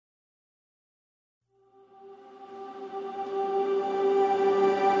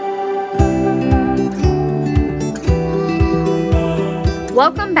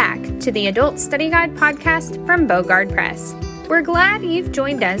Welcome back to the Adult Study Guide podcast from Bogard Press. We're glad you've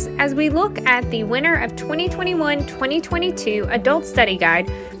joined us as we look at the winner of 2021-2022 Adult Study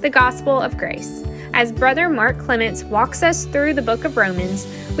Guide, The Gospel of Grace. As Brother Mark Clements walks us through the book of Romans,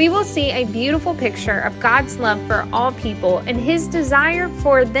 we will see a beautiful picture of God's love for all people and His desire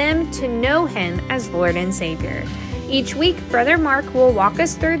for them to know Him as Lord and Savior. Each week, Brother Mark will walk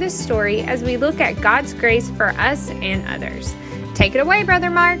us through this story as we look at God's grace for us and others. Take it away,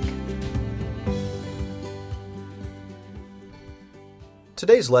 Brother Mark.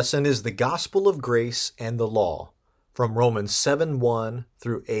 Today's lesson is the Gospel of Grace and the Law, from Romans 7:1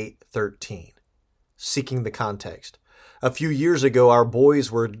 through 8:13. Seeking the context. A few years ago, our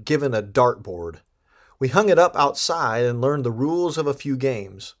boys were given a dartboard. We hung it up outside and learned the rules of a few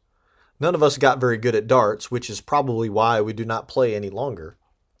games. None of us got very good at darts, which is probably why we do not play any longer.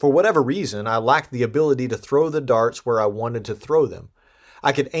 For whatever reason, I lacked the ability to throw the darts where I wanted to throw them.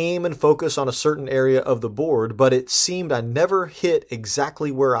 I could aim and focus on a certain area of the board, but it seemed I never hit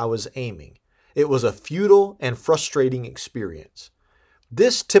exactly where I was aiming. It was a futile and frustrating experience.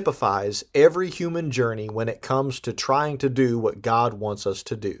 This typifies every human journey when it comes to trying to do what God wants us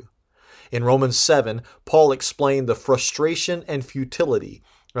to do. In Romans 7, Paul explained the frustration and futility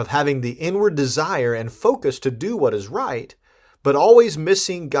of having the inward desire and focus to do what is right, but always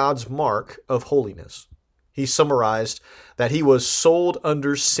missing God's mark of holiness. He summarized that he was sold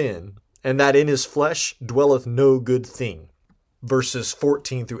under sin, and that in his flesh dwelleth no good thing. Verses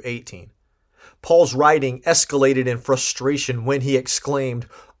 14 through 18. Paul's writing escalated in frustration when he exclaimed,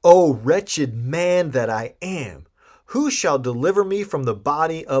 "O wretched man that I am, who shall deliver me from the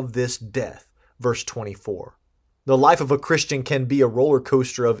body of this death?" Verse 24. The life of a Christian can be a roller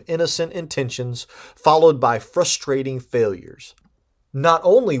coaster of innocent intentions followed by frustrating failures. Not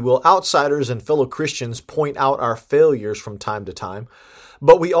only will outsiders and fellow Christians point out our failures from time to time,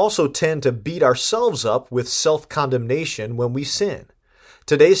 but we also tend to beat ourselves up with self-condemnation when we sin.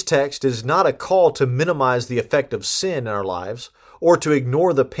 Today's text is not a call to minimize the effect of sin in our lives or to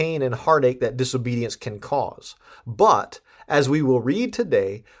ignore the pain and heartache that disobedience can cause. But, as we will read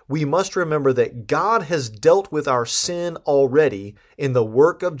today, we must remember that God has dealt with our sin already in the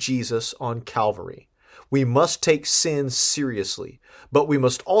work of Jesus on Calvary. We must take sin seriously, but we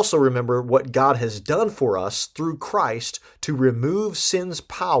must also remember what God has done for us through Christ to remove sin's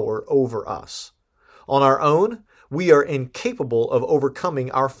power over us. On our own, we are incapable of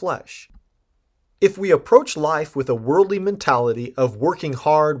overcoming our flesh. If we approach life with a worldly mentality of working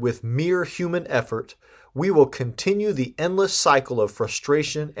hard with mere human effort, we will continue the endless cycle of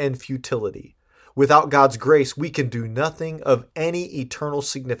frustration and futility. Without God's grace, we can do nothing of any eternal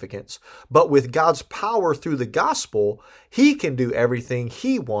significance. But with God's power through the gospel, He can do everything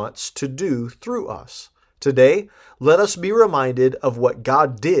He wants to do through us. Today, let us be reminded of what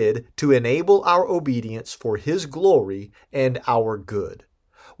God did to enable our obedience for His glory and our good.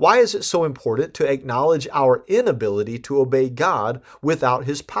 Why is it so important to acknowledge our inability to obey God without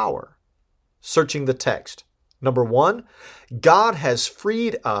His power? Searching the text. Number 1, God has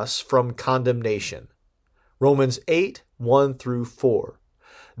freed us from condemnation. Romans 8:1 through 4.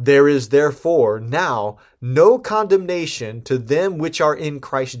 There is therefore now no condemnation to them which are in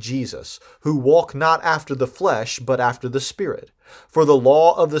Christ Jesus, who walk not after the flesh, but after the Spirit. For the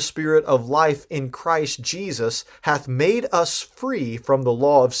law of the Spirit of life in Christ Jesus hath made us free from the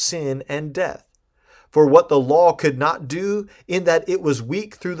law of sin and death. For what the law could not do, in that it was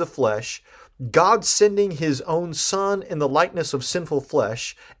weak through the flesh, God sending His own Son in the likeness of sinful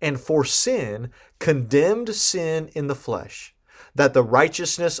flesh, and for sin, condemned sin in the flesh, that the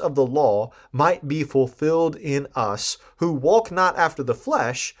righteousness of the law might be fulfilled in us, who walk not after the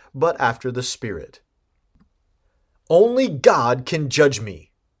flesh, but after the Spirit. Only God can judge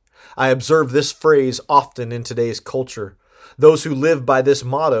me. I observe this phrase often in today's culture. Those who live by this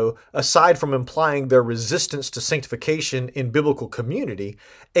motto, aside from implying their resistance to sanctification in biblical community,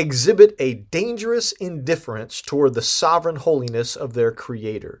 exhibit a dangerous indifference toward the sovereign holiness of their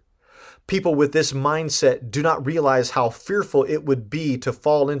Creator. People with this mindset do not realize how fearful it would be to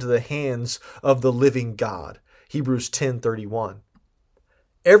fall into the hands of the living God. Hebrews 10:31.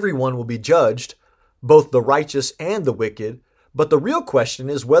 Everyone will be judged, both the righteous and the wicked, but the real question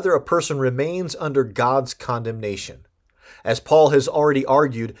is whether a person remains under God's condemnation. As Paul has already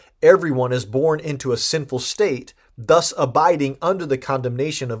argued, everyone is born into a sinful state, thus abiding under the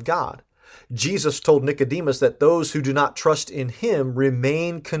condemnation of God. Jesus told Nicodemus that those who do not trust in Him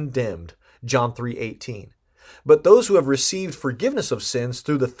remain condemned, John 3:18. But those who have received forgiveness of sins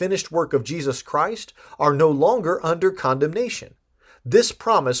through the finished work of Jesus Christ are no longer under condemnation. This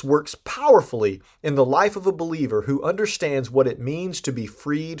promise works powerfully in the life of a believer who understands what it means to be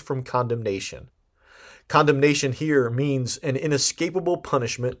freed from condemnation. Condemnation here means an inescapable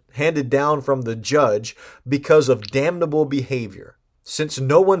punishment handed down from the judge because of damnable behavior. Since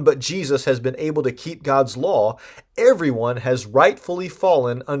no one but Jesus has been able to keep God's law, everyone has rightfully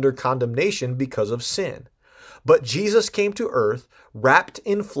fallen under condemnation because of sin. But Jesus came to earth, wrapped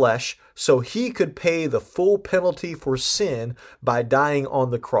in flesh, so he could pay the full penalty for sin by dying on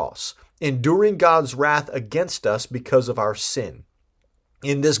the cross, enduring God's wrath against us because of our sin.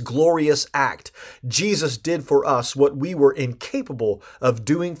 In this glorious act, Jesus did for us what we were incapable of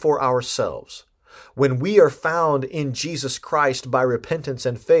doing for ourselves. When we are found in Jesus Christ by repentance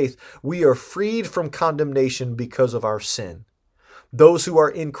and faith, we are freed from condemnation because of our sin. Those who are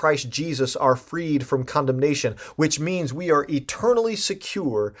in Christ Jesus are freed from condemnation, which means we are eternally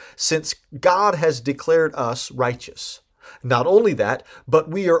secure since God has declared us righteous. Not only that, but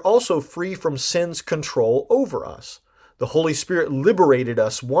we are also free from sin's control over us. The Holy Spirit liberated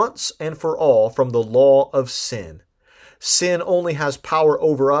us once and for all from the law of sin. Sin only has power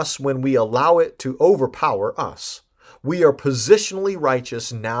over us when we allow it to overpower us. We are positionally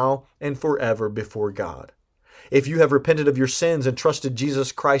righteous now and forever before God. If you have repented of your sins and trusted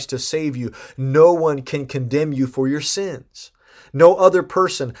Jesus Christ to save you, no one can condemn you for your sins. No other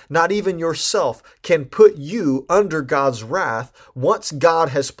person, not even yourself, can put you under God's wrath once God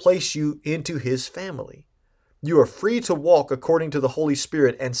has placed you into His family. You are free to walk according to the Holy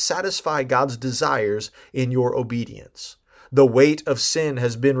Spirit and satisfy God's desires in your obedience. The weight of sin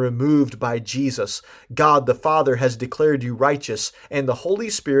has been removed by Jesus. God the Father has declared you righteous, and the Holy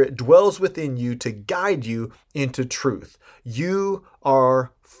Spirit dwells within you to guide you into truth. You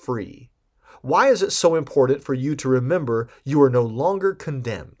are free. Why is it so important for you to remember you are no longer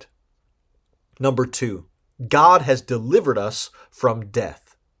condemned? Number 2, God has delivered us from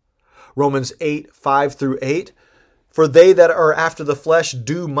death. Romans 8:5-8, "For they that are after the flesh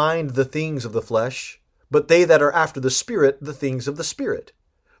do mind the things of the flesh, but they that are after the Spirit, the things of the Spirit.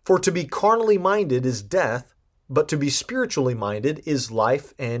 For to be carnally minded is death, but to be spiritually minded is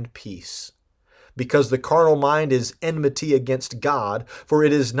life and peace. Because the carnal mind is enmity against God, for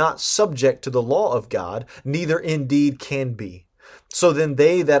it is not subject to the law of God, neither indeed can be. So then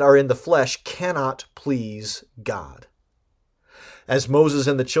they that are in the flesh cannot please God." As Moses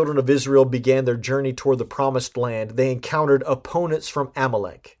and the children of Israel began their journey toward the promised land, they encountered opponents from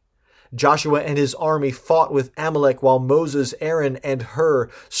Amalek. Joshua and his army fought with Amalek while Moses, Aaron, and Hur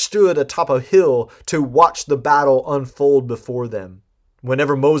stood atop a hill to watch the battle unfold before them.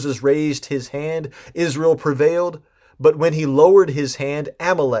 Whenever Moses raised his hand, Israel prevailed, but when he lowered his hand,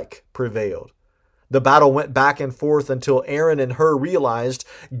 Amalek prevailed. The battle went back and forth until Aaron and Hur realized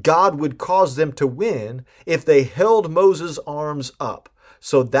God would cause them to win if they held Moses' arms up.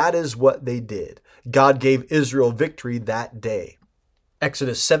 So that is what they did. God gave Israel victory that day.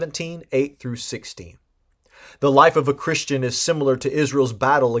 Exodus 17:8-16. The life of a Christian is similar to Israel's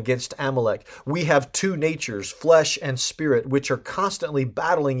battle against Amalek. We have two natures, flesh and spirit, which are constantly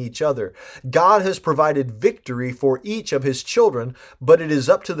battling each other. God has provided victory for each of His children, but it is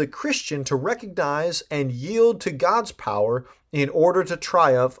up to the Christian to recognize and yield to God's power in order to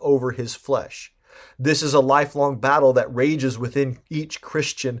triumph over his flesh. This is a lifelong battle that rages within each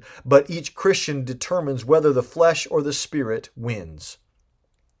Christian, but each Christian determines whether the flesh or the spirit wins.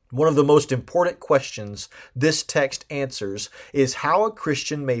 One of the most important questions this text answers is how a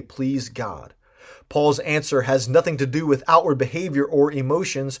Christian may please God. Paul's answer has nothing to do with outward behavior or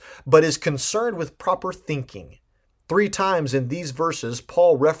emotions, but is concerned with proper thinking. 3 times in these verses,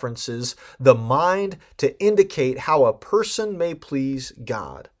 Paul references the mind to indicate how a person may please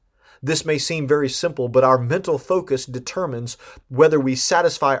God. This may seem very simple, but our mental focus determines whether we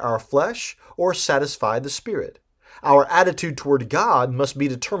satisfy our flesh or satisfy the spirit. Our attitude toward God must be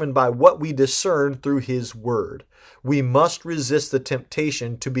determined by what we discern through His Word. We must resist the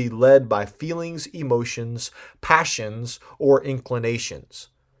temptation to be led by feelings, emotions, passions, or inclinations.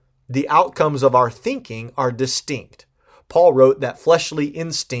 The outcomes of our thinking are distinct. Paul wrote that fleshly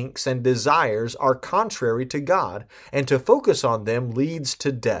instincts and desires are contrary to God, and to focus on them leads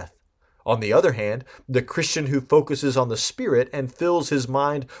to death. On the other hand, the Christian who focuses on the Spirit and fills his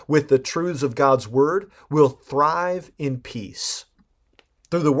mind with the truths of God's Word will thrive in peace.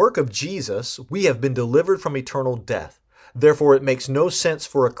 Through the work of Jesus, we have been delivered from eternal death. Therefore, it makes no sense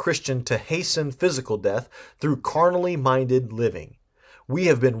for a Christian to hasten physical death through carnally minded living. We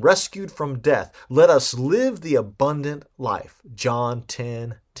have been rescued from death. Let us live the abundant life. John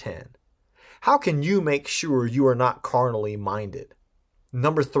 10:10. How can you make sure you are not carnally minded?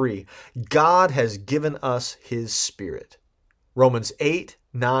 Number 3, God has given us His Spirit. Romans 8,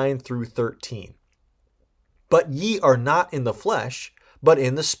 9 through 13. But ye are not in the flesh, but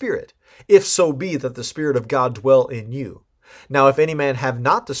in the Spirit, if so be that the Spirit of God dwell in you. Now if any man have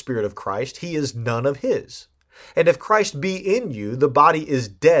not the Spirit of Christ, he is none of his. And if Christ be in you, the body is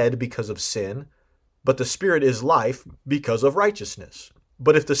dead because of sin, but the Spirit is life because of righteousness.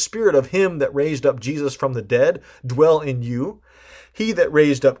 But if the Spirit of him that raised up Jesus from the dead dwell in you, he that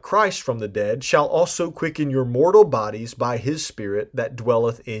raised up Christ from the dead shall also quicken your mortal bodies by his Spirit that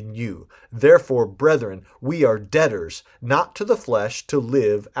dwelleth in you. Therefore, brethren, we are debtors, not to the flesh, to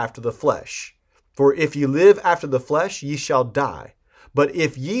live after the flesh. For if ye live after the flesh, ye shall die. But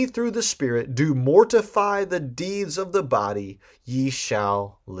if ye through the Spirit do mortify the deeds of the body, ye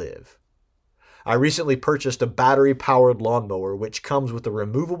shall live. I recently purchased a battery-powered lawnmower which comes with a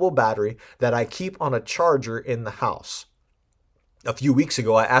removable battery that I keep on a charger in the house. A few weeks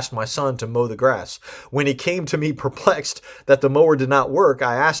ago, I asked my son to mow the grass. When he came to me perplexed that the mower did not work,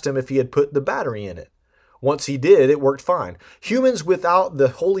 I asked him if he had put the battery in it. Once he did, it worked fine. Humans without the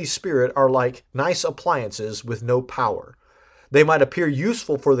Holy Spirit are like nice appliances with no power. They might appear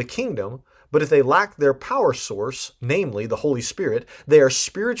useful for the kingdom, but if they lack their power source, namely the Holy Spirit, they are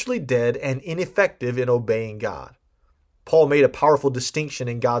spiritually dead and ineffective in obeying God. Paul made a powerful distinction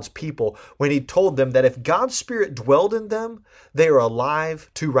in God's people when he told them that if God's Spirit dwelled in them, they are alive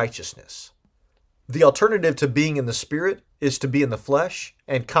to righteousness. The alternative to being in the Spirit is to be in the flesh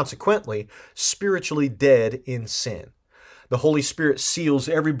and consequently spiritually dead in sin. The Holy Spirit seals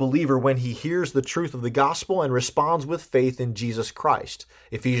every believer when he hears the truth of the gospel and responds with faith in Jesus Christ.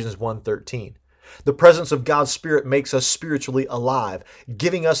 Ephesians 1:13. The presence of God's Spirit makes us spiritually alive,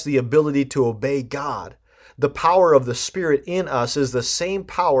 giving us the ability to obey God. The power of the Spirit in us is the same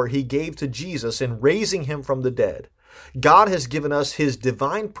power he gave to Jesus in raising him from the dead. God has given us his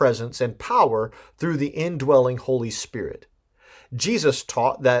divine presence and power through the indwelling Holy Spirit. Jesus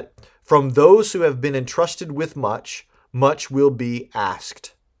taught that from those who have been entrusted with much, much will be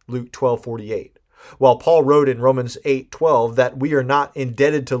asked. Luke 12:48. While Paul wrote in Romans 8:12 that we are not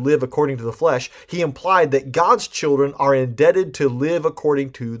indebted to live according to the flesh, he implied that God's children are indebted to live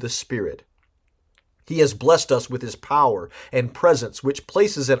according to the Spirit. He has blessed us with his power and presence, which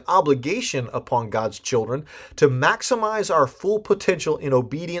places an obligation upon God's children to maximize our full potential in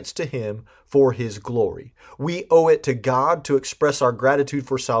obedience to him for his glory. We owe it to God to express our gratitude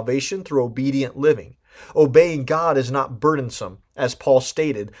for salvation through obedient living. Obeying God is not burdensome. As Paul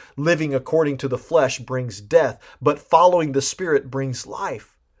stated, living according to the flesh brings death, but following the Spirit brings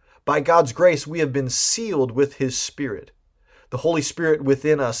life. By God's grace, we have been sealed with his Spirit. The Holy Spirit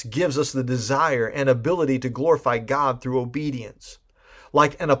within us gives us the desire and ability to glorify God through obedience.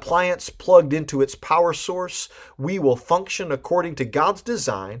 Like an appliance plugged into its power source, we will function according to God's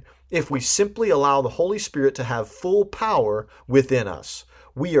design if we simply allow the Holy Spirit to have full power within us.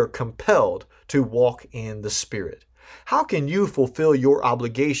 We are compelled to walk in the Spirit. How can you fulfill your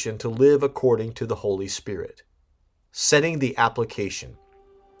obligation to live according to the Holy Spirit? Setting the application.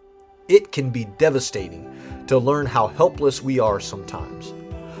 It can be devastating to learn how helpless we are sometimes.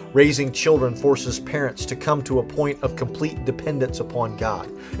 Raising children forces parents to come to a point of complete dependence upon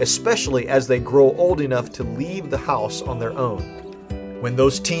God, especially as they grow old enough to leave the house on their own. When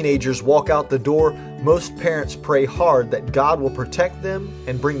those teenagers walk out the door, most parents pray hard that God will protect them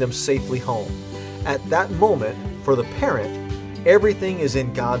and bring them safely home. At that moment, for the parent, everything is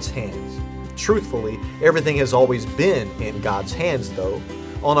in God's hands. Truthfully, everything has always been in God's hands, though.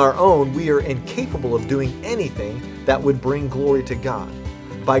 On our own, we are incapable of doing anything that would bring glory to God.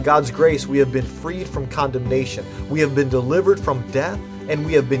 By God's grace, we have been freed from condemnation. We have been delivered from death, and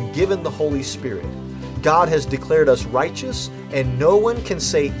we have been given the Holy Spirit. God has declared us righteous, and no one can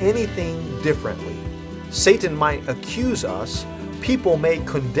say anything differently. Satan might accuse us, people may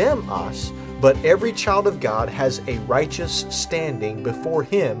condemn us, but every child of God has a righteous standing before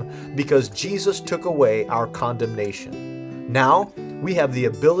him because Jesus took away our condemnation. Now, we have the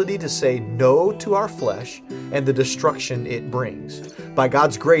ability to say no to our flesh and the destruction it brings. By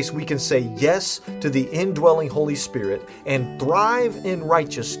God's grace, we can say yes to the indwelling Holy Spirit and thrive in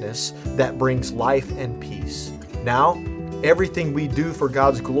righteousness that brings life and peace. Now, everything we do for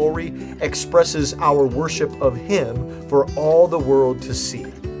God's glory expresses our worship of Him for all the world to see.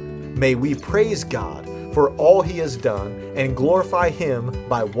 May we praise God for all He has done and glorify Him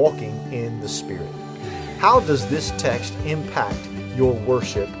by walking in the Spirit. How does this text impact your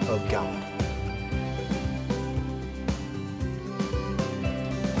worship of God?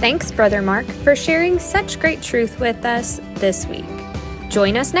 Thanks, Brother Mark, for sharing such great truth with us this week.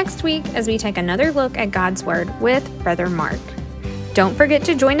 Join us next week as we take another look at God's Word with Brother Mark. Don't forget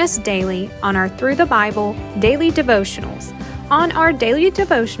to join us daily on our Through the Bible daily devotionals, on our daily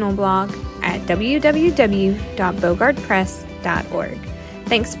devotional blog at www.bogardpress.org.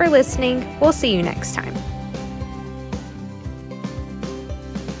 Thanks for listening. We'll see you next time.